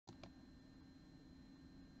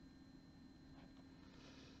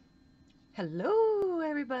Hello,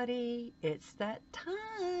 everybody. It's that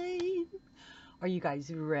time. Are you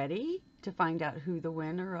guys ready to find out who the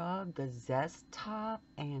winner of the Zest Top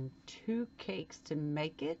and 2 cakes to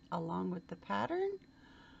make it along with the pattern?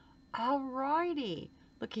 Alrighty.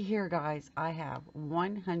 Looky here, guys. I have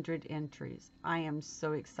 100 entries. I am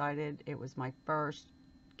so excited. It was my first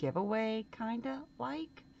giveaway, kind of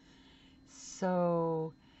like.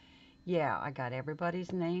 So, yeah, I got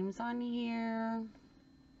everybody's names on here.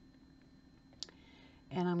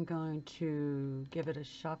 And I'm going to give it a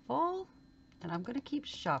shuffle, and I'm going to keep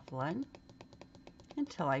shuffling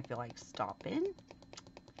until I feel like stopping.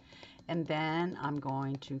 And then I'm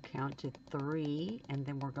going to count to 3, and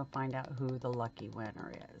then we're going to find out who the lucky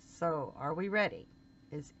winner is. So, are we ready?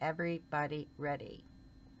 Is everybody ready?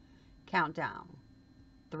 Countdown.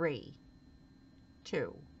 3,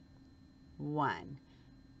 2, 1.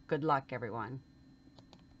 Good luck, everyone.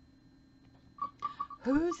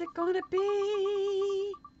 Who's it going to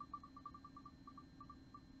be?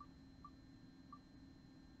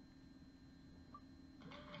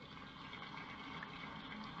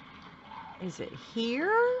 Is it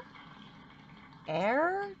here?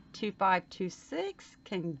 Air 2526,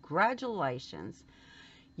 congratulations.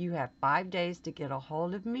 You have 5 days to get a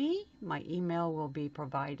hold of me. My email will be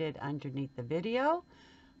provided underneath the video.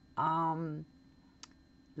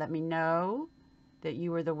 Let me know that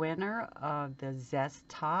you were the winner of the Zest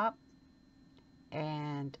Top,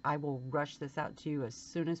 and I will rush this out to you as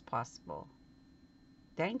soon as possible.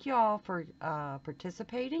 Thank you all for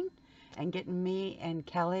participating and getting me and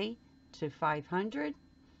Kelly to 500.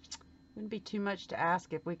 Wouldn't be too much to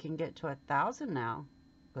ask if we can get to 1,000 now,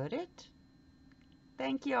 would it?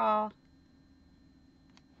 Thank you all.